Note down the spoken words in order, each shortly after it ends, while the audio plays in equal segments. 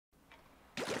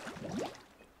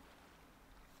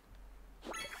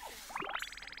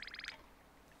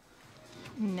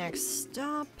Next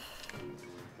stop.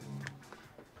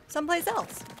 Someplace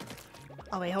else.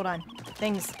 Oh wait, hold on.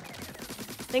 Things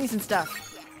and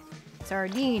stuff.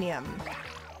 Sardinium.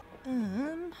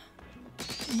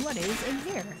 What is in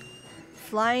here?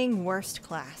 Flying worst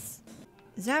class.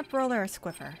 Zap roller or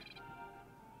squiffer?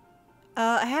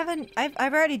 I've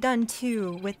already done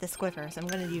 2 with the squiffer, so I'm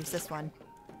gonna use this one.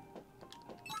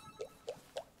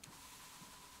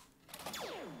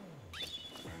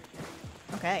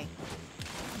 Okay.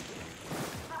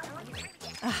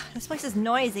 Ugh, this place is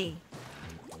noisy.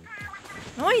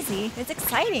 Noisy? It's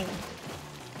exciting.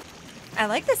 I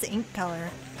like this ink color.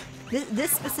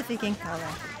 This specific ink color.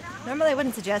 Normally I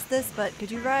wouldn't suggest this, but could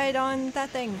you ride on that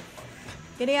thing?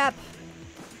 Giddy up.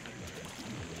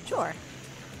 Sure.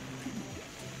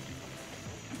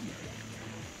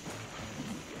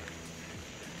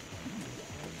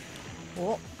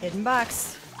 Oh, hidden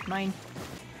box. Mine.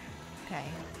 Okay,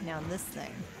 now this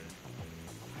thing.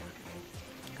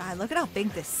 God, look at how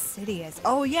big this city is.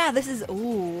 Oh yeah, this is,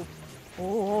 ooh.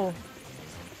 Oh.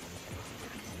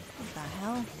 What the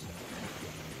hell?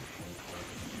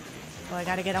 Oh, I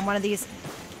gotta get on one of these.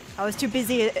 I was too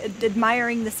busy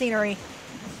admiring the scenery.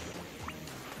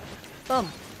 Boom.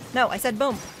 No, I said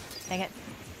boom. Dang it.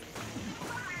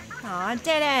 Aw,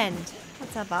 dead end.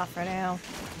 What's up, Alfredo?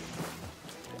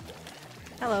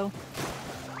 Hello.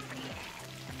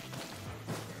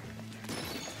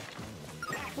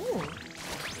 Ooh.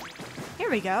 Here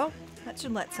we go. That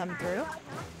should let some through.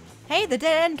 Hey, the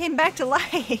dead end came back to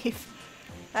life.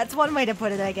 That's one way to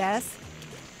put it, I guess.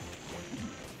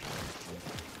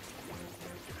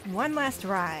 One last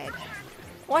ride.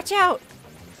 Watch out!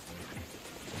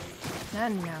 No,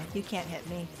 no, you can't hit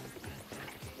me.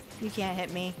 You can't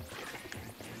hit me.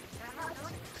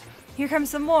 Here comes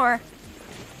some more.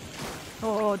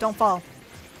 Oh, don't fall.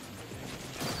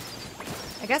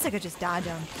 I guess I could just dodge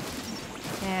them.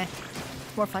 Eh,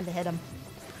 more fun to hit them.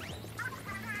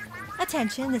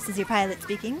 Attention, this is your pilot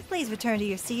speaking. Please return to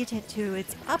your seat to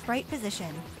its upright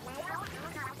position.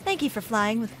 Thank you for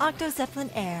flying with Octozeppelin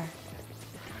Air.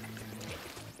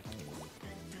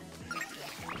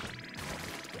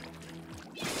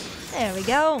 There we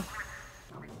go.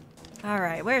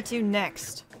 Alright, where to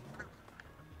next?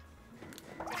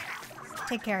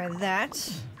 Take care of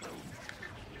that.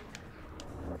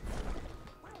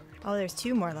 Oh, there's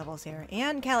 2 more levels here.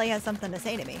 And Callie has something to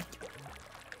say to me.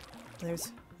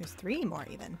 There's 3 more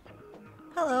even.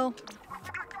 Hello.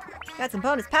 Got some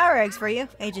bonus power eggs for you,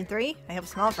 Agent 3. I hope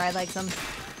Small Fry likes them.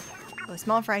 Oh,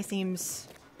 Small Fry seems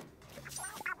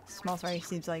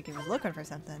like he was looking for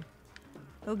something.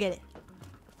 Go get it.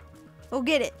 Go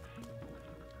get it.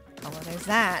 Oh, well, there's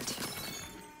that.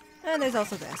 And there's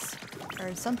also this.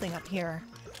 There's something up here.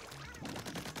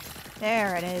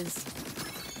 There it is.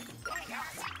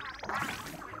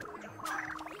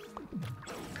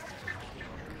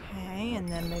 Okay, and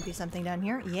then maybe something down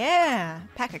here. Yeah!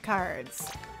 Pack of cards.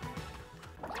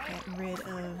 Get rid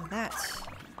of that.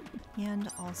 And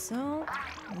also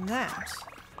that.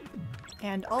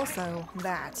 And also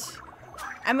that.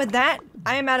 And with that,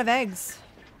 I am out of eggs.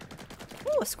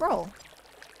 Ooh, a scroll.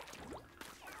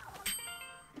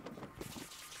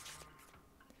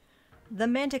 The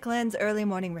Manticlan's early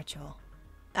morning ritual.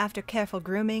 After careful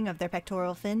grooming of their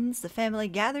pectoral fins, the family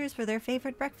gathers for their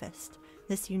favorite breakfast.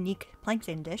 This unique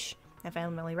plankton dish, a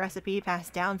family recipe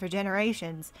passed down for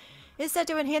generations, is said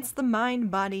to enhance the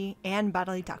mind, body, and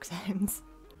bodily toxins.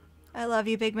 I love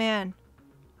you, big man.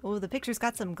 Oh, the picture's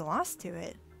got some gloss to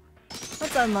it.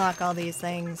 Let's unlock all these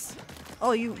things.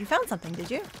 Oh, you found something,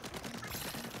 did you?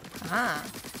 Ah.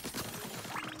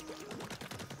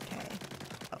 Okay.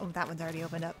 Oh, that one's already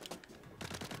opened up.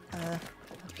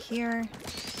 Up here.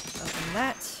 Open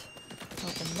that.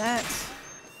 Open that.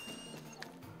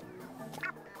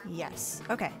 Yes.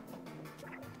 Okay.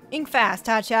 Ink fast,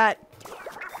 hotshot.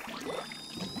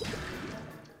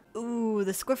 Ooh,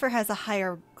 the Squiffer has a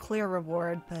higher clear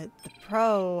reward, but the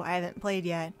Pro I haven't played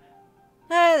yet.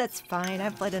 Eh, that's fine.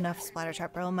 I've played enough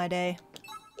Splattertrap Pro in my day.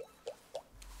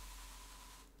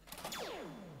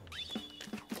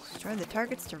 Destroy the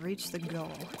targets to reach the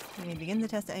goal. You may begin the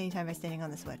test at any time by standing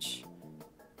on the switch.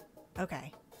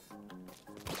 Okay.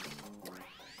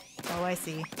 Oh, I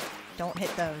see. Don't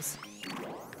hit those.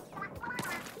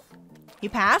 You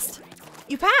passed?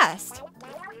 You passed!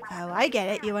 Oh, I get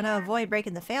it. You want to avoid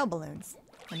breaking the fail balloons.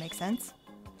 That makes sense.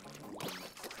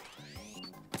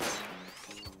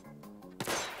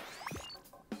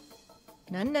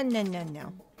 No, no, no, no,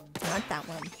 no. Not that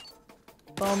one.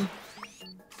 Boom.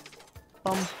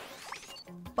 Boom.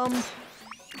 Boom.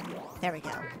 There we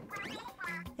go.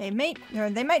 They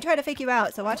might try to fake you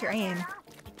out, so watch your aim.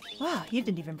 Wow, you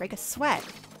didn't even break a sweat.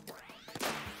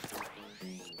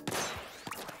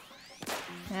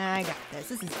 I got this.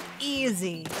 This is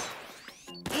easy.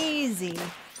 Easy.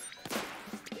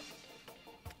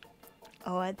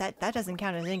 Oh, that doesn't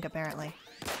count as ink, apparently.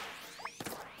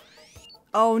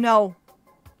 Oh, no.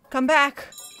 Come back.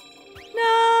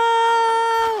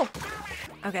 No!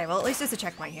 Okay, well, at least there's a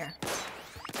checkpoint here.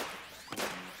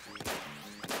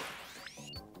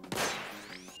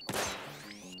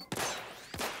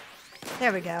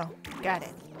 There we go. Got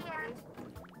it.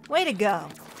 Way to go.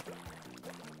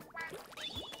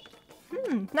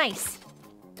 Nice.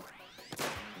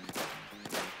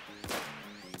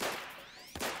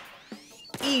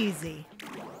 Easy.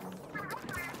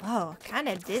 Oh, kind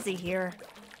of dizzy here.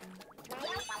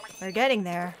 We're getting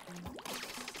there.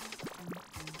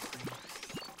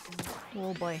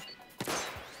 Oh boy.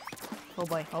 Oh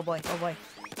boy, oh boy, oh boy.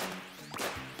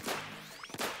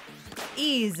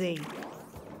 Easy.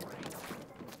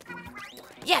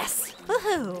 Yes!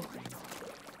 Woohoo!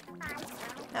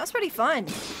 That was pretty fun.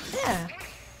 Yeah.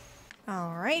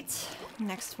 Alright.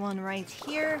 Next one right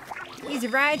here. Easy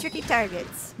ride, tricky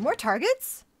targets. More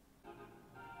targets?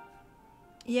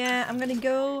 Yeah, I'm gonna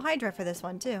go Hydra for this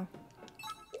one too.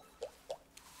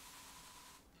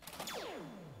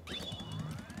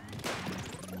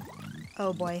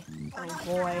 Oh boy. Oh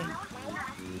boy.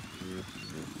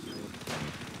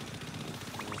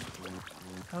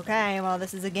 Okay, well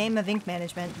this is a game of ink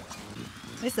management.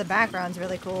 At least the background's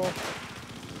really cool.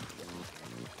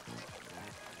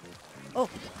 Oh.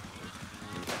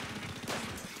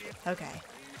 Okay.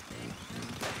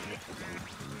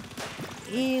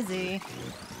 Easy.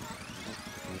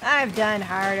 I've done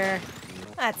harder.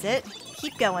 That's it.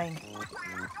 Keep going.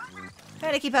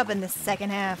 Try to keep up in this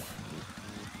second half.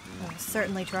 I'll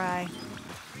certainly try.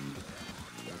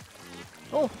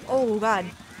 Oh, oh god.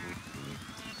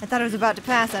 I thought I was about to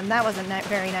pass him. That wasn't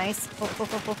very nice. Oh,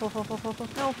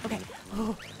 no, okay.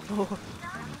 Oh.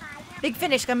 Big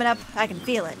finish coming up. I can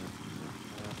feel it.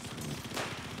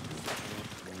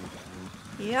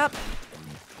 Yep.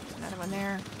 Another one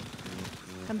there.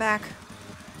 Come back.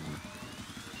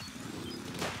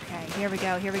 Okay, here we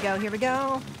go, here we go, here we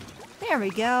go. There we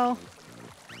go.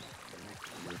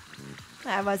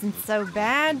 That wasn't so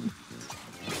bad.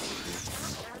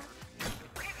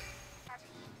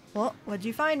 Well, what'd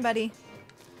you find, buddy?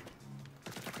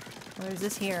 Where's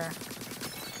this here?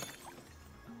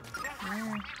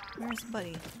 Where's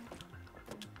Buddy?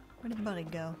 Where did Buddy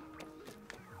go?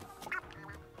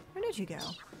 Where did you go?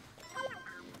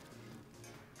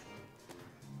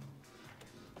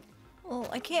 Well,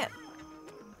 I can't.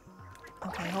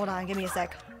 Okay, hold on. Give me a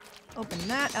sec. Open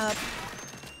that up.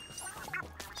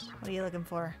 What are you looking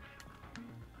for?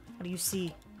 What do you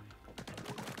see?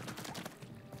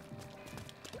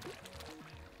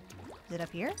 Is it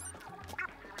up here?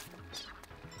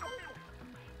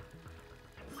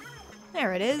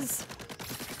 There it is.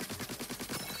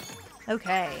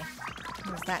 Okay.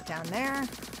 There's that down there.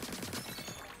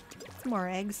 Some more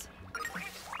eggs.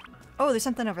 Oh, there's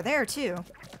something over there, too.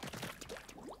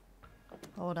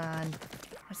 Hold on.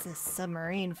 What's this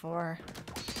submarine for?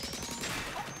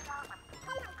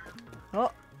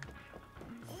 Oh.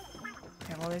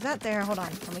 Okay, well, there's that there. Hold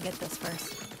on. Let me get this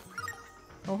first.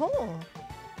 Oh-ho!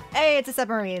 Hey, it's a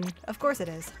submarine. Of course it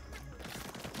is.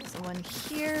 There's one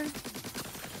here.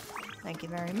 Thank you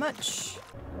very much.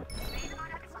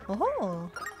 Oh,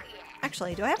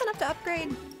 actually, do I have enough to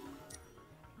upgrade?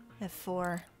 I have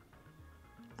 4.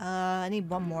 I need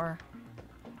 1 more.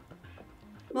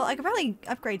 Well, I could probably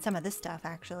upgrade some of this stuff,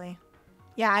 actually.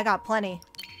 Yeah, I got plenty.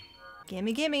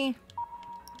 Gimme, gimme.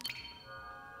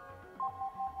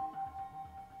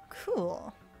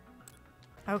 Cool.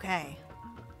 Okay.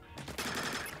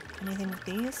 Anything with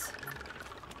these?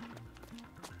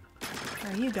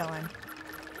 Where are you going?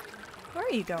 Where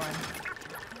are you going?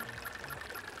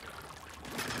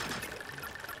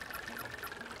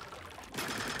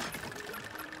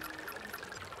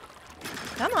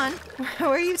 Come on. Where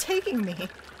are you taking me?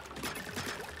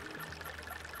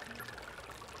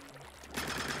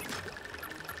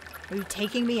 Are you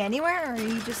taking me anywhere, or are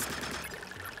you just...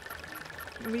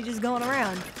 Are we just going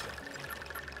around?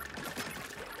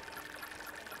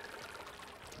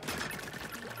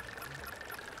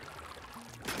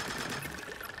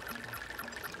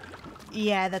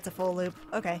 Yeah, that's a full loop.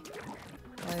 Okay.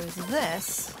 There's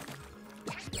this.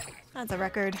 That's a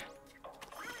record.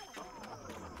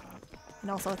 And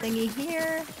also a thingy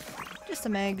here. Just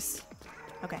some eggs.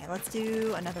 Okay, let's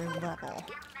do another level.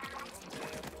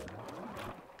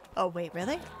 Oh, wait,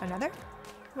 really? Another?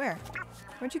 Where?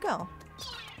 Where'd you go?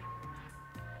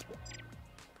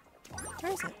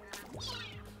 Where is it?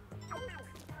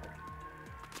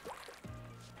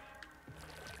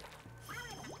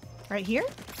 Right here?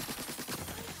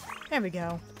 There we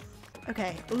go.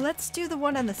 Okay, let's do the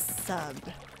one on the sub.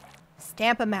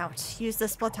 Stamp them out. Use the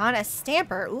Splatoon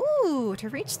stamper. Ooh, to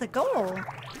reach the goal.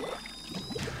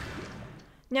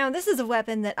 Now, this is a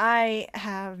weapon that I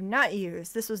have not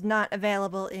used. This was not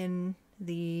available in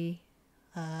the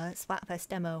Splatfest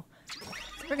demo.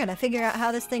 So we're gonna figure out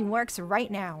how this thing works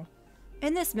right now.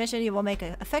 In this mission, you will make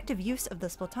an effective use of the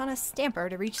Splatoon stamper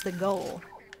to reach the goal.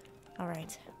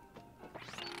 Alright.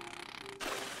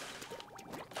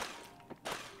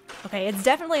 Okay, it's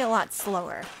definitely a lot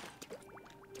slower.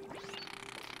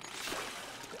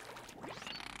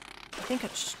 I think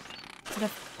it's...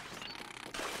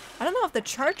 I don't know if the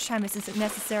charge time isn't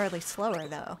necessarily slower,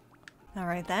 though.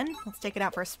 Alright then, let's take it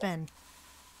out for a spin.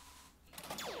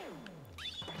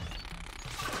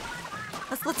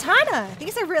 A Splatoon!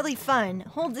 These are really fun.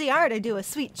 Hold the R to do a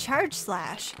sweet charge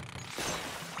slash.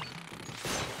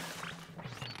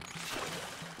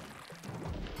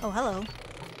 Oh, hello.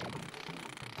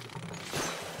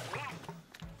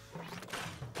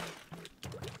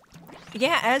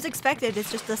 Yeah, as expected,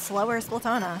 it's just a slower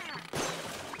Splatoon.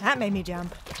 That made me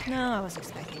jump. No, I was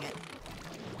expecting it.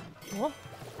 Whoa.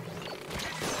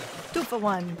 2 for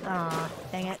 1. Aw,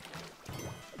 dang it.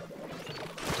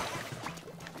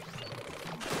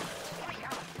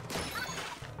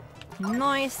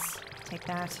 Nice. Take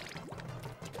that.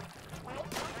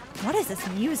 What is this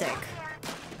music?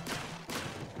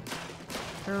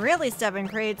 Really stubborn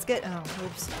crates get— oh,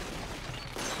 oops.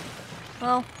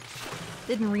 Well,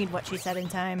 didn't read what she said in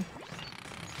time.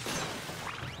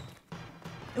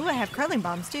 Ooh, I have curling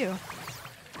bombs too.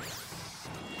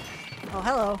 Oh,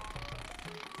 hello.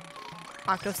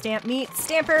 Octo stamp meat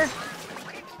stamper.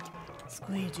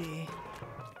 Squeegee.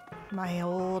 My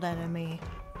old enemy.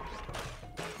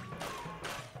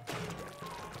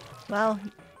 Well,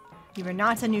 you were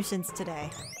not a nuisance today.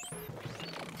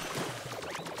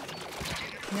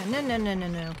 No, no, no, no, no,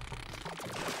 no.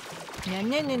 No,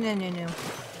 no, no, no, no, no.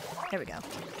 There we go.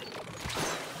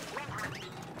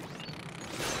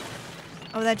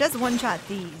 Oh, that does one-shot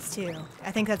these, too.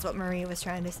 I think that's what Marie was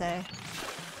trying to say.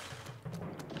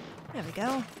 There we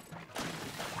go.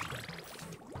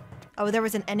 Oh, there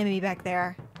was an enemy back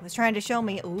there. It was trying to show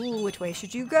me, ooh, which way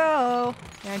should you go?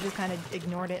 And I just kind of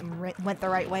ignored it and went the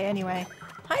right way anyway.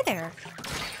 Hi there.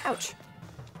 Ouch.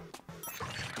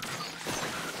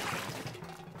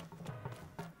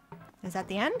 Is that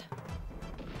the end?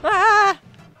 Ah!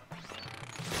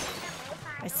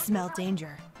 I smell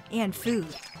danger. And food.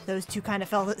 Those two kind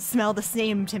of smell the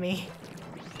same to me.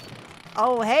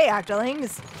 Oh, hey,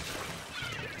 Octolings.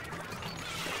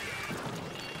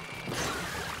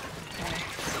 Okay.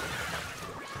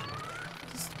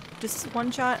 Just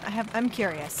one shot. I'm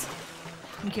curious.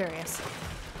 I'm curious.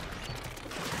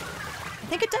 I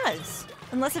think it does.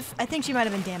 Unless I think she might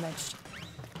have been damaged.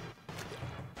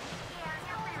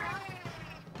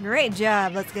 Great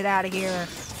job. Let's get out of here.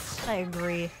 I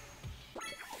agree.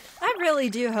 I really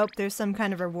do hope there's some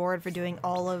kind of reward for doing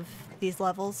all of these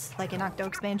levels, like in Octo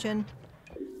Expansion.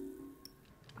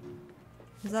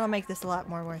 Because that'll make this a lot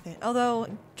more worth it. Although,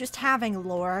 just having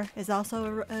lore is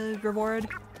also a reward.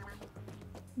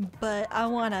 But I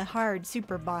want a hard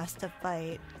super boss to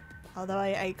fight. Although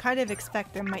I kind of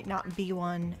expect there might not be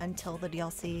one until the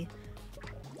DLC.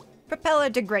 Propeller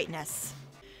to greatness.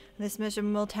 This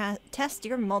mission will test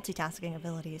your multitasking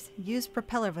abilities. Use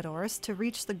propeller vadors to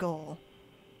reach the goal.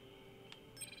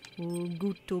 Ooh,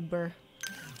 GoTuber.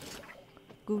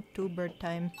 GoTuber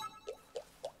time.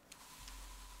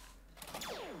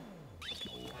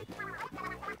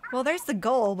 Well, there's the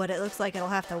goal, but it looks like it'll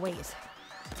have to wait.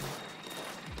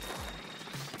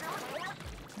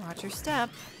 Watch your step.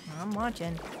 I'm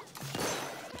watching.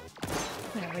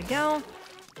 There we go.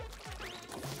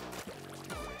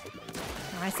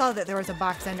 I saw that there was a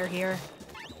box under here.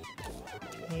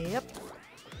 Yep.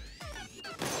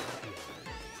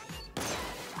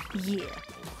 Yeah.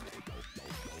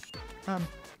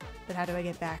 But how do I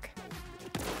get back?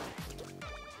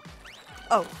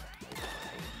 Oh.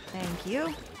 Thank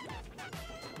you.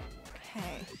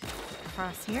 Okay.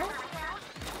 Across here.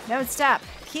 No, stop.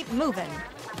 Keep moving.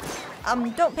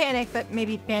 Don't panic, but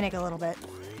maybe panic a little bit.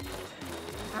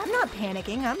 I'm not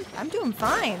panicking. I'm doing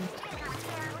fine.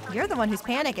 You're the one who's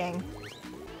panicking.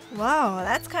 Whoa,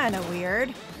 that's kind of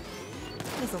weird.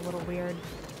 That is a little weird.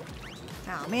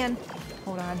 Oh, man.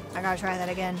 Hold on. I gotta try that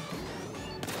again.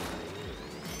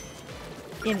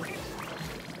 Gimme.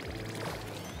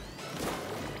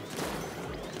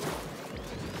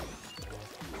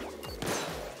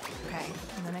 Okay,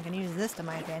 and then I can use this to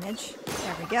my advantage.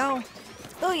 There we go.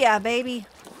 Oh yeah, baby.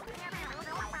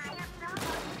 Okay.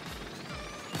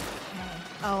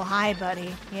 Oh, hi,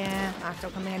 buddy. Yeah, Octo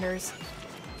Commanders.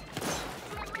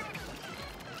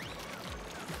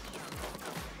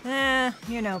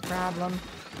 You're no problem.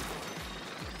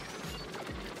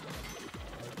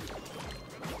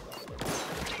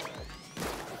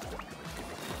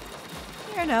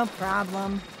 You're no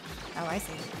problem. Oh, I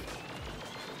see.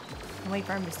 I'll wait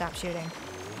for him to stop shooting.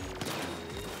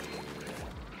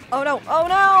 Oh no! Oh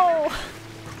no!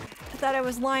 I thought I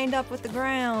was lined up with the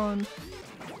ground.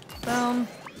 Boom.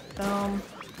 Boom.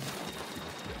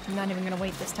 I'm not even gonna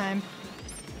wait this time.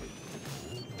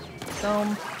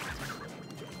 Boom.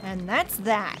 And that's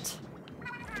that.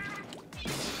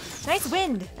 Nice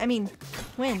wind! I mean,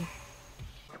 win.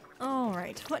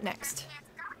 Alright, what next?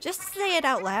 Just say it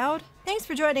out loud. Thanks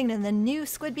for joining in the new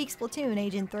Squidbeak Splatoon,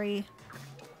 Agent 3.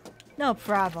 No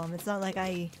problem. It's not like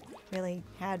I really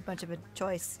had much of a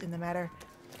choice in the matter.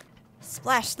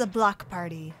 Splash the block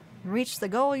party. Reach the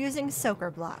goal using soaker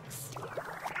blocks.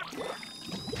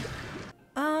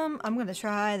 I'm gonna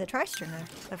try the tri-stringer,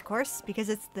 of course, because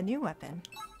it's the new weapon.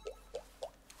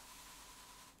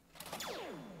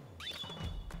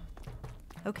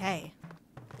 Okay.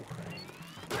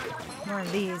 More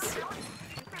of these.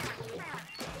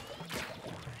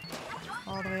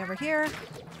 All the way over here.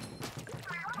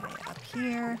 Okay, up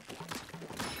here.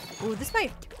 Ooh, this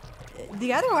might...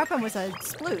 The other weapon was a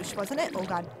sploosh, wasn't it? Oh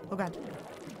god. Oh god.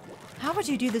 How would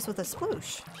you do this with a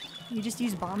sploosh? You just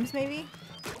use bombs, maybe?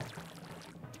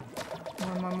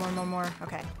 More.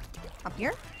 Okay. Up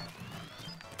here?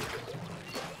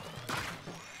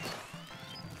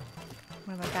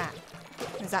 What about that?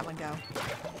 Where does that one go?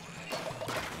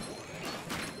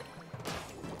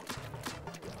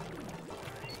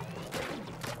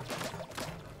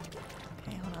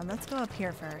 Okay, hold on. Let's go up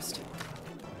here first.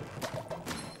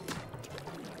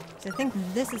 So I think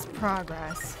this is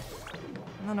progress.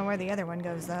 I don't know where the other one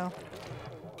goes, though.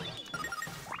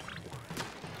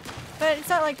 But it's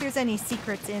not like there's any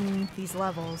secrets in these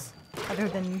levels, other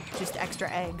than just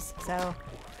extra eggs, so...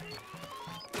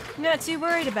 I'm not too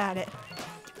worried about it.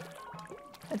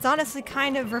 It's honestly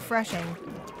kind of refreshing.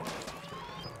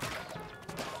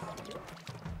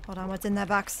 Hold on, what's in that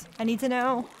box? I need to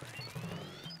know.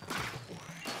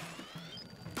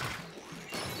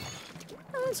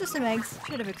 Oh, it's just some eggs.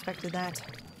 Should have expected that.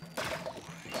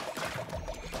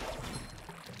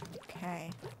 Okay.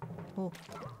 Oh,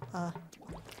 uh-oh.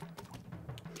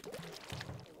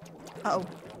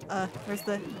 Where's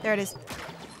the... There it is.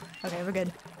 Okay, we're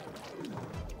good.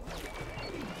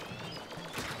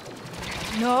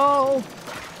 No!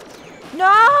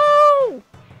 No!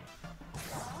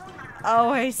 Oh,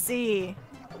 I see.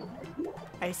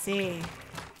 I see.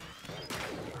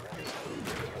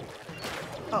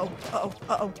 Uh-oh, uh-oh,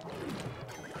 uh-oh.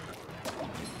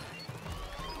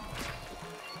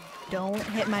 Don't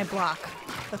hit my block.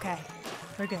 Okay.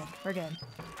 We're good, we're good.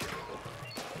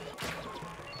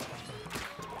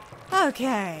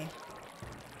 Okay.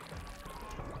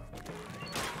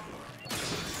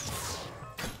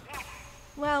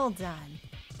 Well done.